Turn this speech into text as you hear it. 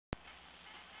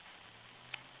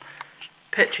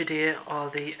Pictured here are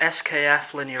the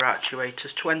SKF linear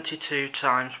actuators 22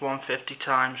 times 150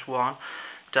 times 1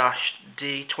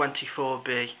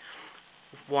 D24B.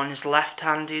 One is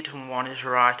left-handed and one is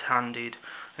right-handed.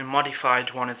 I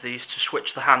modified one of these to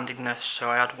switch the handedness, so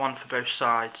I had one for both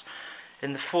sides.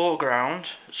 In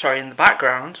the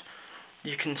background,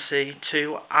 you can see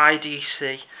two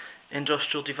IDC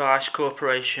Industrial Device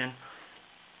Corporation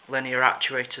linear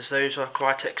actuators. Those are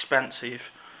quite expensive.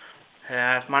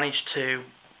 I've managed to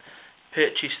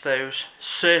purchase those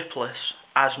surplus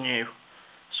as new,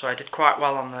 so I did quite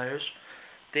well on those.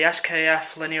 The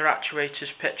SKF linear actuators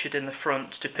pictured in the front,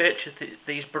 to purchase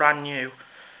these brand new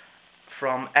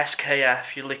from SKF,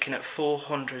 you're looking at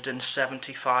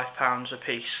 £475 a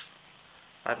piece.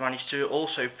 I've managed to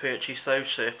also purchase those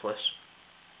surplus.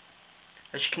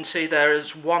 As you can see, there is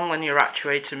one linear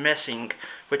actuator missing,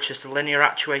 which is the linear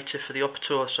actuator for the upper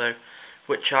torso,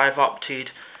 which I've opted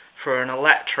for an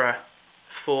Electra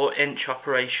 4-inch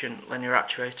operation linear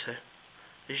actuator.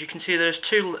 As you can see, there's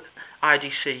two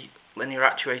IDC linear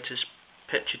actuators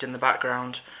pictured in the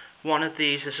background. One of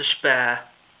these is a spare,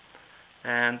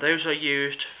 and those are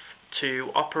used to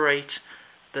operate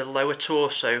the lower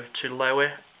torso, to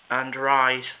lower and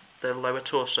rise the lower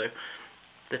torso.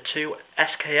 The two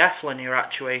SKF linear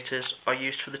actuators are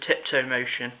used for the tiptoe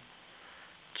motion,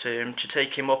 to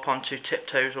take him up onto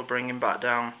tiptoes or bring him back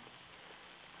down.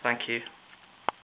 Thank you.